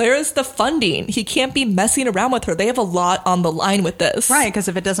and Clara's the funding. He can't be messing around with her. They have a lot on the line with this. Right, because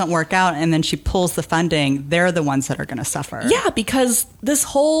if it doesn't work out and then she pulls the funding, they're the ones that are going to suffer. Yeah, because this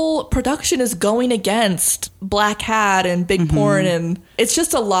whole production is going against Black Hat and Big Porn, and it's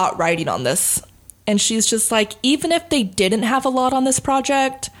just a lot riding on this. And she's just like, even if they didn't have a lot on this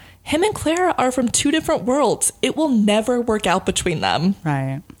project, him and Clara are from two different worlds. It will never work out between them.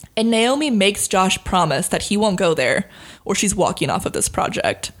 Right. And Naomi makes Josh promise that he won't go there or she's walking off of this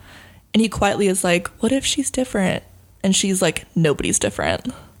project. And he quietly is like, "What if she's different?" And she's like, "Nobody's different."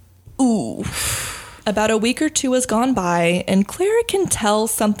 Ooh. About a week or two has gone by, and Clara can tell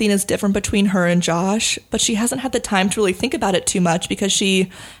something is different between her and Josh, but she hasn't had the time to really think about it too much because she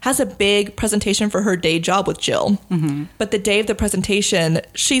has a big presentation for her day job with Jill. But the day of the presentation,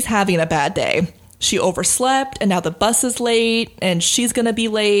 she's having a bad day. She overslept, and now the bus is late, and she's going to be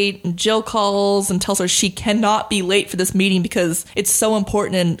late. And Jill calls and tells her she cannot be late for this meeting because it's so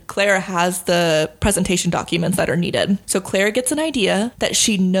important, and Clara has the presentation documents that are needed. So Clara gets an idea that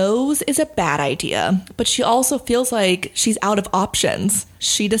she knows is a bad idea, but she also feels like she's out of options.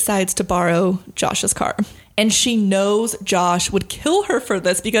 She decides to borrow Josh's car. And she knows Josh would kill her for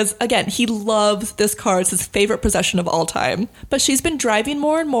this because, again, he loves this car. It's his favorite possession of all time. But she's been driving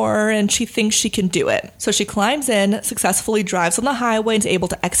more and more, and she thinks she can do it. So she climbs in, successfully drives on the highway, and is able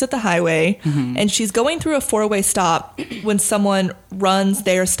to exit the highway. And she's going through a four-way stop when someone runs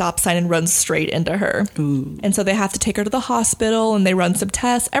their stop sign and runs straight into her. Ooh. And so they have to take her to the hospital, and they run some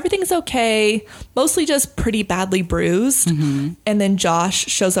tests. Everything's okay, mostly just pretty badly bruised. And then Josh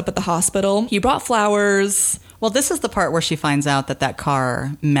shows up at the hospital. He brought flowers. Well, this is the part where she finds out that that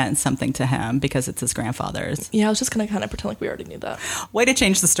car meant something to him because it's his grandfather's. Yeah, I was just going to kind of pretend like we already knew that. Way to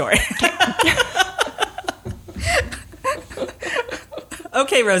change the story.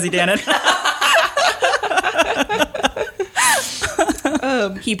 Okay, Rosie Dannon.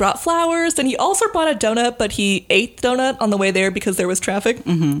 He brought flowers, and he also brought a donut, but he ate the donut on the way there because there was traffic.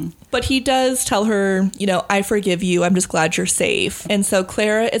 But he does tell her, you know, "I forgive you. I'm just glad you're safe." And so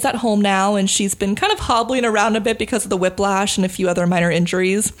Clara is at home now, and she's been kind of hobbling around a bit because of the whiplash and a few other minor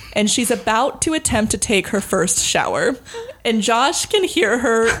injuries. And she's about to attempt to take her first shower. And Josh can hear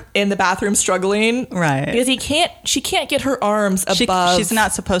her in the bathroom struggling. Right. Because she can't get her arms above. She's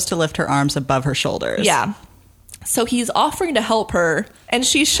not supposed to lift her arms above her shoulders. Yeah. So he's offering to help her, and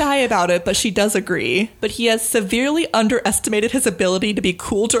she's shy about it, but she does agree. But he has severely underestimated his ability to be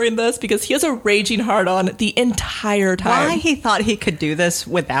cool during this because he has a raging hard-on the entire time. Why he thought he could do this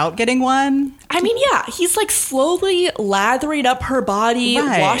without getting one? I mean, yeah, he's like slowly lathering up her body,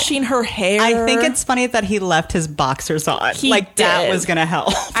 Right. washing her hair. I think it's funny that he left his boxers on. He like that did. was going to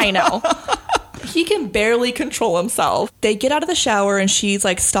help. I know. He can barely control himself. They get out of the shower and she's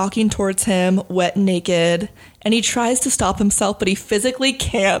like stalking towards him, wet and naked. And he tries to stop himself, but he physically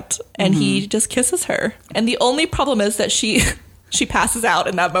can't. And he just kisses her. And the only problem is that she passes out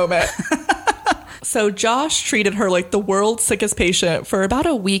in that moment. So Josh treated her like the world's sickest patient for about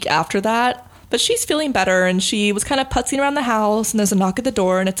a week after that. But she's feeling better, and she was kind of putzing around the house, and there's a knock at the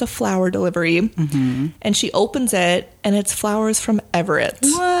door, and it's a flower delivery. And she opens it, and it's flowers from Everett.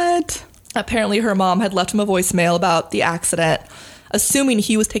 What? Apparently her mom had left him a voicemail about the accident, assuming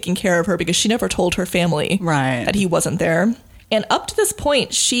he was taking care of her because she never told her family Right. that he wasn't there. And up to this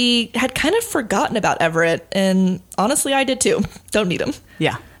point, she had kind of forgotten about Everett, and honestly, I did too. Don't need him.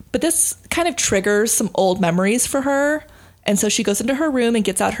 Yeah. But this kind of triggers some old memories for her. And so she goes into her room and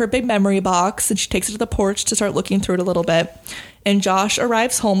gets out her big memory box, and she takes it to the porch to start looking through it a little bit. And Josh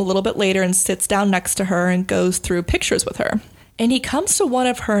arrives home a little bit later and sits down next to her and goes through pictures with her. And he comes to one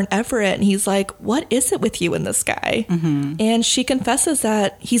of her and Everett, and he's like, "What is it with you and this guy?" And she confesses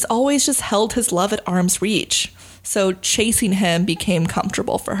that he's always just held his love at arm's reach. So chasing him became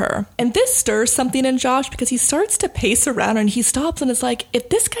comfortable for her. And this stirs something in Josh because he starts to pace around, and he stops and is like, if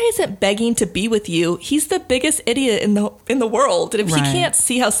this guy isn't begging to be with you, he's the biggest idiot in the world. And if he Right. can't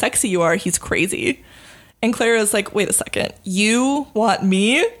see how sexy you are, he's crazy. And Clara's like, "Wait a second, you want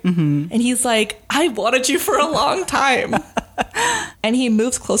me?" And he's like, "I wanted you for a long time." And he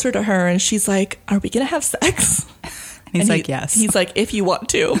moves closer to her, and she's like, "Are we gonna have sex?" He's And like, yes. He's like, "If you want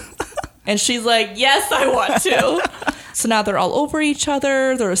to." And she's like, "Yes, I want to." So now they're all over each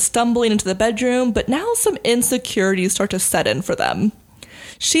other. They're stumbling into the bedroom, but now some insecurities start to set in for them.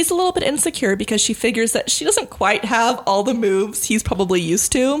 she's a little bit insecure because she figures that she doesn't quite have all the moves he's probably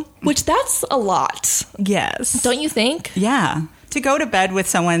used to, which that's a lot. Yes. Don't you think? Yeah. To go to bed with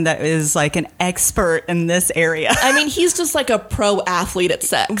someone that is like an expert in this area. I mean, he's just like a pro athlete at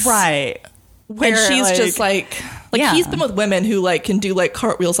sex. Right. And she's just like Yeah. he's been with women who like can do like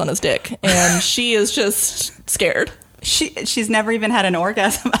cartwheels on his dick, and she is just scared. She's never even had an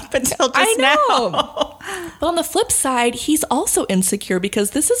orgasm up until just I know. now. But on the flip side, he's also insecure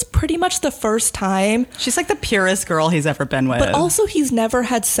because this is pretty much the first time. She's like the purest girl he's ever been with. But also, he's never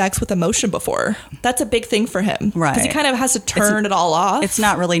had sex with emotion before. That's a big thing for him. Right. Because he kind of has to turn it all off. It's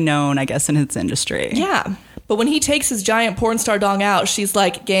not really known, I guess, in his industry. Yeah. But when he takes his giant porn star dong out, she's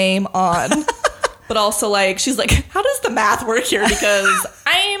like, game on. But also, like, she's like, how does the math work here? Because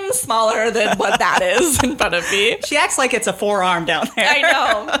I'm smaller than what that is in front of me. She acts like it's a forearm down there. I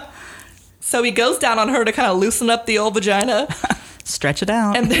know. So he goes down on her to kind of loosen up the old vagina. Stretch it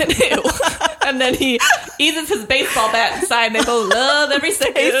out. And then he eases his baseball bat inside, and they both love every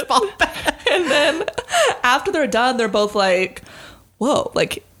second. Baseball bat. And then after they're done, they're both like, whoa,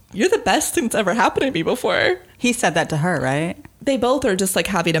 like, you're the best thing that's ever happened to me before. He said that to her, right? They both are just like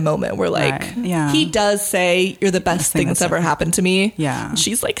having a moment where like, Right, yeah. he does say, you're the best thing that's ever happened to me. Yeah. And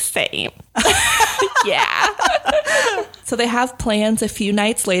she's like, same. Yeah. So they have plans a few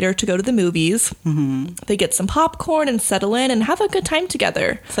nights later to go to the movies. Mm-hmm. They get some popcorn and settle in and have a good time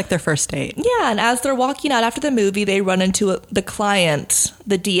together. It's like their first date. Yeah, and as they're walking out after the movie, they run into the client,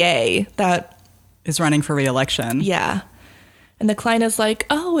 the DA, that... Is running for re-election. Yeah. And the client is like,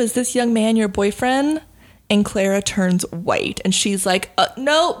 oh, is this young man your boyfriend? And Clara turns white. And she's like,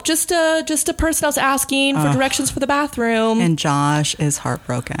 no, just a person I was asking for directions for the bathroom. And Josh is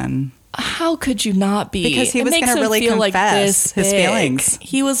heartbroken. How could you not be? Because he was going gonna to really confess his feelings.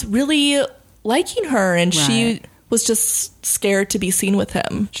 He was really liking her, and she Right. was just scared to be seen with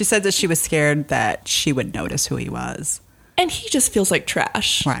him. She said that she was scared that she would notice who he was. And he just feels like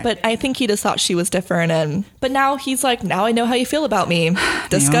trash. Right. But I think he just thought she was different. But now he's like, now I know how you feel about me.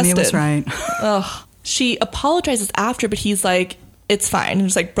 Disgusted. Naomi was right. Ugh. She apologizes after, but he's like, it's fine. And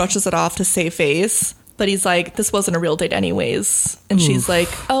just like brushes it off to save face. But he's like, this wasn't a real date anyways. And she's like,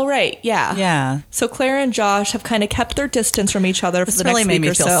 oh, right. Yeah. Yeah. So Clara and Josh have kind of kept their distance from each other for the really next made week me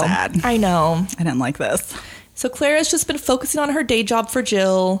or feel so. sad. I know. I didn't like this. So Clara's just been focusing on her day job for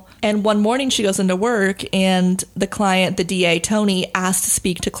Jill. And one morning she goes into work and the client, the DA, Tony, asks to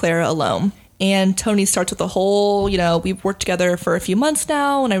speak to Clara alone. And Tony starts with the whole, we've worked together for a few months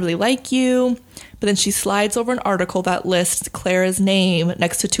now and I really like you. But then she slides over an article that lists Clara's name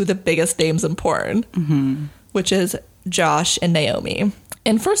next to two of the biggest names in porn, which is Josh and Naomi.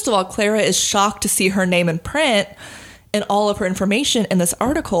 And first of all, Clara is shocked to see her name in print and all of her information in this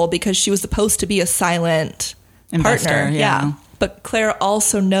article because she was supposed to be a silent Investor, partner. yeah. But Clara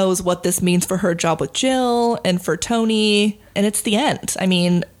also knows what this means for her job with Jill and for Tony. And it's the end. I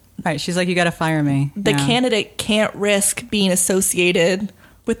mean, Right. She's like, you got to fire me. the Yeah. candidate can't risk being associated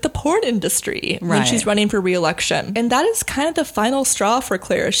with the porn industry when Right. she's running for re-election. And that is kind of the final straw for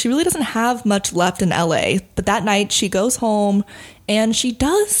Clara. She really doesn't have much left in LA. But that night she goes home and she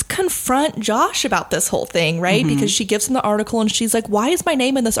does confront Josh about this whole thing, right? Mm-hmm. Because she gives him the article and she's like, why is my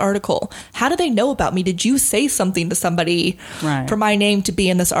name in this article? How do they know about me? Did you say something to somebody Right. for my name to be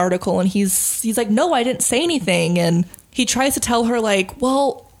in this article? And he's like, no, I didn't say anything. And he tries to tell her like,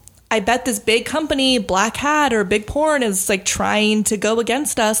 well, I bet this big company, Black Hat or Big Porn, is like trying to go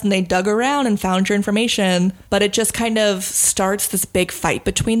against us and they dug around and found your information. But it just kind of starts this big fight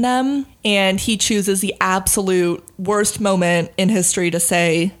between them. And he chooses the absolute worst moment in history to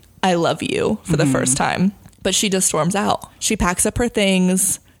say, I love you for the first time. But she just storms out. She packs up her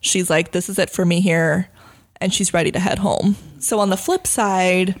things. She's like, this is it for me here. And she's ready to head home. So on the flip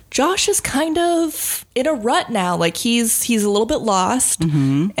side, Josh is kind of in a rut now. Like he's a little bit lost.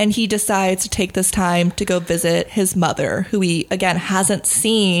 And he decides to take this time to go visit his mother, who he, again, hasn't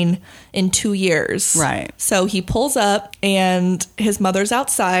seen in 2 years. Right. So he pulls up and his mother's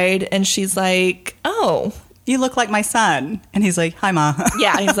outside and she's like, oh, You look like my son. And he's like, hi, Ma.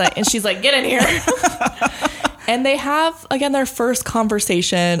 yeah. He's like, and she's like, get in here. And they have, again, their first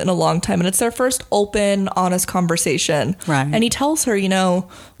conversation in a long time. And it's their first open, honest conversation. Right. And he tells her,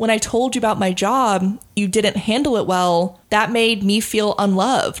 when I told you about my job, you didn't handle it well. That made me feel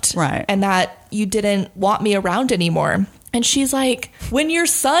unloved. Right. And that you didn't want me around anymore. And she's like, when your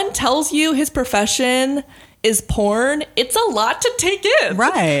son tells you his profession is porn, it's a lot to take in.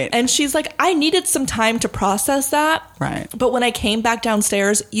 Right. And she's like, I needed some time to process that. Right. But when I came back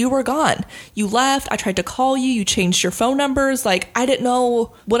downstairs, you were gone. You left. I tried to call you. You changed your phone numbers. Like, I didn't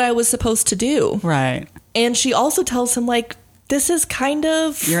know what I was supposed to do. Right. And she also tells him, like, this is kind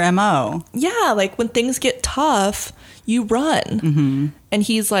of your MO. Yeah, like when things get tough, you run. And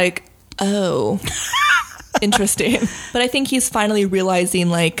he's like, oh, interesting. But I think he's finally realizing,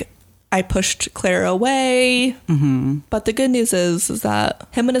 like, I pushed Clara away. But the good news is that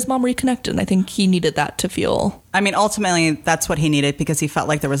him and his mom reconnected. And I think he needed that to feel. I mean, ultimately, that's what he needed because he felt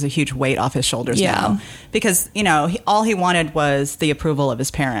like there was a huge weight off his shoulders now. Because, you know, all he wanted was the approval of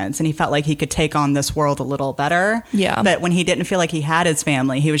his parents. And he felt like he could take on this world a little better. Yeah. But when he didn't feel like he had his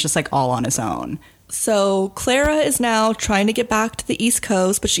family, he was just like all on his own. So Clara is now trying to get back to the East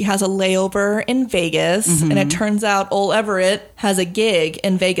Coast, but she has a layover in Vegas. And it turns out Ole Everett has a gig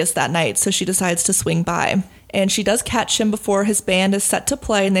in Vegas that night, so she decides to swing by. And she does catch him before his band is set to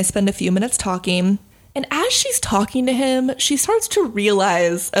play, and they spend a few minutes talking. And as she's talking to him, she starts to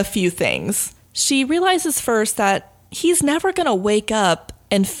realize a few things. She realizes first that he's never going to wake up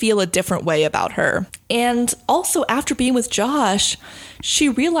and feel a different way about her. And also, after being with Josh, she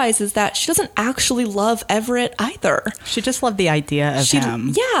realizes that she doesn't actually love Everett either. She just loved the idea of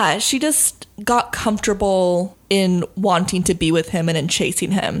him. Yeah, she just got comfortable in wanting to be with him and in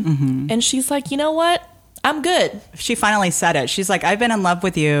chasing him. And she's like, you know what? I'm good. She finally said it. She's like, I've been in love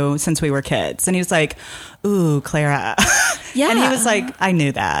with you since we were kids. And he was like, ooh, Clara. Yeah. And he was like, I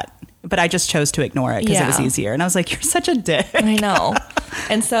knew that, but I just chose to ignore it because it was Yeah. easier. And I was like, you're such a dick. I know.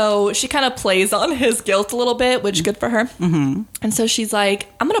 And so she kind of plays on his guilt a little bit, which good for her. And so she's like,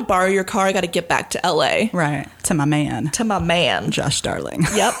 I'm going to borrow your car. I got to get back to LA. Right. To my man. To my man. Josh Darling.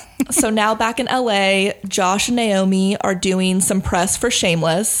 Yep. So now back in LA, Josh and Naomi are doing some press for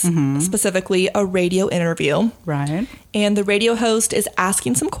Shameless, specifically a radio interview. Right. And the radio host is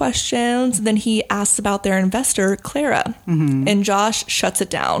asking some questions. And then he asks about their investor, Clara. And Josh shuts it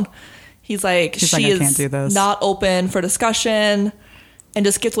down. He's like, I she can't is do this. not open for discussion, and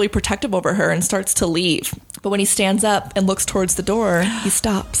just gets really protective over her and starts to leave. But when he stands up and looks towards the door, he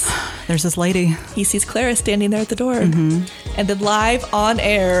stops. There's this lady. He sees Clara standing there at the door. And then live on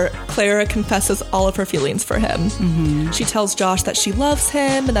air, Clara confesses all of her feelings for him. She tells Josh that she loves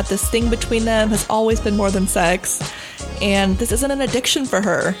him and that this thing between them has always been more than sex. And this isn't an addiction for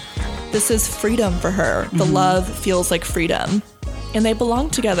her. This is freedom for her. The love feels like freedom. And they belong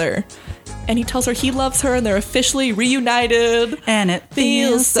together. And he tells her he loves her and they're officially reunited. And it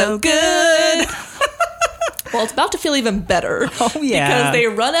feels so good. Well, it's about to feel even better. Oh, yeah. Because they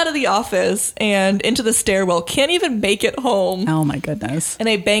run out of the office and into the stairwell, can't even make it home. Oh, my goodness. And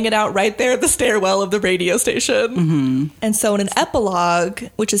they bang it out right there at the stairwell of the radio station. And so in an epilogue,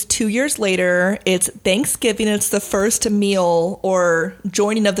 which is 2 years later, it's Thanksgiving. It's the first meal or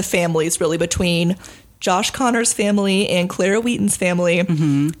joining of the families, really, between Josh Connor's family and Clara Wheaton's family.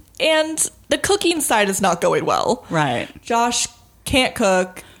 And the cooking side is not going well. Right. Josh can't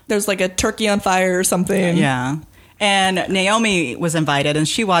cook. There's like a turkey on fire or something. Yeah. And Naomi was invited and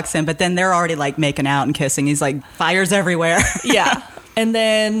she walks in, but then they're already like making out and kissing. He's like, fires everywhere. Yeah. And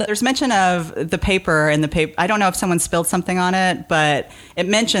then there's mention of the paper and the paper. I don't know if someone spilled something on it, but it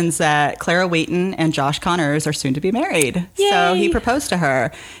mentions that Clara Wheaton and Josh Connors are soon to be married. Yay. So he proposed to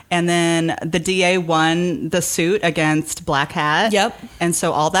her. And then the DA won the suit against Black Hat. Yep. And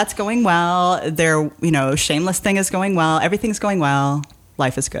so all that's going well. Their, Shameless thing is going well. Everything's going well.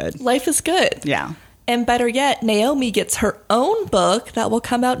 Life is good. life is good. Yeah. And better yet, Naomi gets her own book that will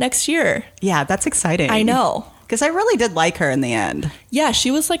come out next year. Yeah, that's exciting. I know. Because I really did like her in the end. Yeah,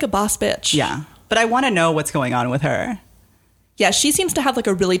 she was like a boss bitch. Yeah. But I want to know what's going on with her. Yeah, she seems to have like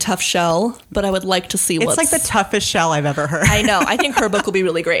a really tough shell, but I would like to see what's... It's like the toughest shell I've ever heard. I know. I think her book will be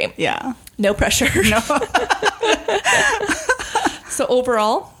really great. Yeah. No pressure. No. So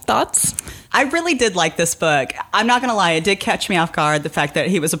overall, thoughts? I really did like this book. I'm not going to lie. It did catch me off guard, the fact that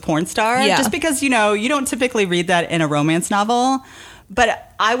he was a porn star. Yeah. Just because, you don't typically read that in a romance novel.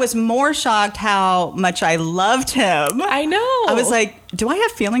 But I was more shocked how much I loved him. I know. I was like, do I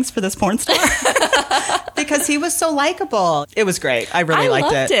have feelings for this porn star? Because he was so likable. It was great. I really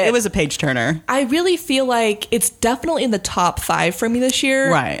liked loved it. it. It was a page turner. I really feel like it's definitely in the top 5 for me this year.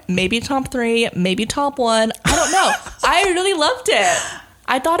 Right. Maybe top 3, maybe top 1. I don't know. I really loved it.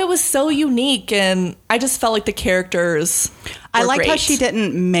 I thought it was so unique, and I just felt like the characters I were liked how great. she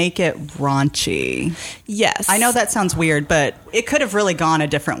didn't make it raunchy. Yes. I know that sounds weird, but it could have really gone a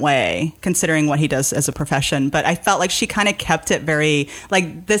different way considering what he does as a profession. But I felt like she kind of kept it very,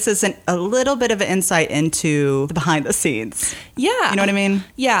 like, this is a little bit of an insight into the behind the scenes. Yeah. You know what I mean?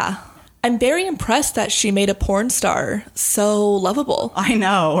 Yeah. I'm very impressed that she made a porn star so lovable. I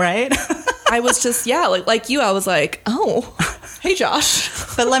know, right? I was just, like you, I was like, oh, hey, Josh.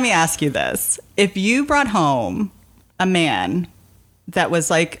 But let me ask you this. If you brought home a man that was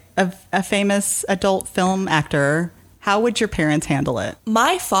like a famous adult film actor How would your parents handle it?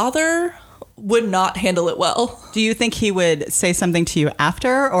 My father would not handle it well. Do you think he would say something to you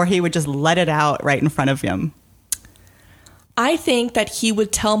after, or he would just let it out right in front of him? I think that he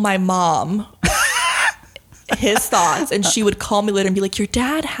would tell my mom his thoughts, and she would call me later and be like, your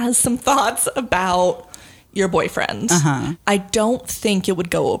dad has some thoughts about your boyfriend. I don't think it would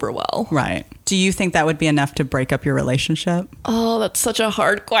go over well. Right. Do you think that would be enough to break up your relationship? Oh, that's such a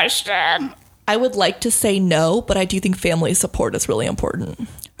hard question. I would like to say no, but I do think family support is really important.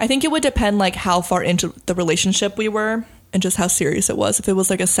 I think it would depend like how far into the relationship we were and just how serious it was. If it was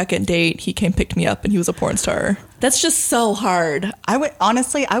like a second date, he came, picked me up, and he was a porn star. That's just so hard. I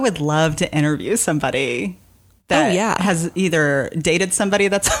would love to interview somebody that has either dated somebody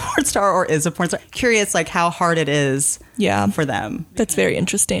that's a porn star or is a porn star. Curious like how hard it is for them. That's very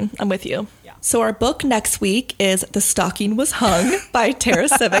interesting. I'm with you. Yeah. So our book next week is The Stocking Was Hung by Tara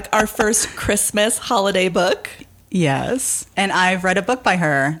Civic, our first Christmas holiday book. Yes. And I've read a book by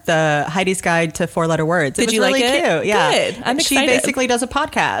her, The Heidi's Guide to Four-Letter Words. Did you really like it? Cute. Yeah. Good. I'm excited. She basically does a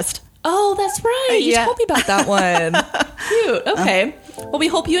podcast. Oh, that's right. You told me about that one. Cute. Okay. Well, we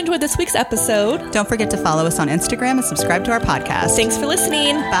hope you enjoyed this week's episode. Don't forget to follow us on Instagram and subscribe to our podcast. Thanks for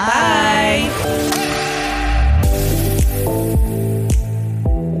listening. Bye.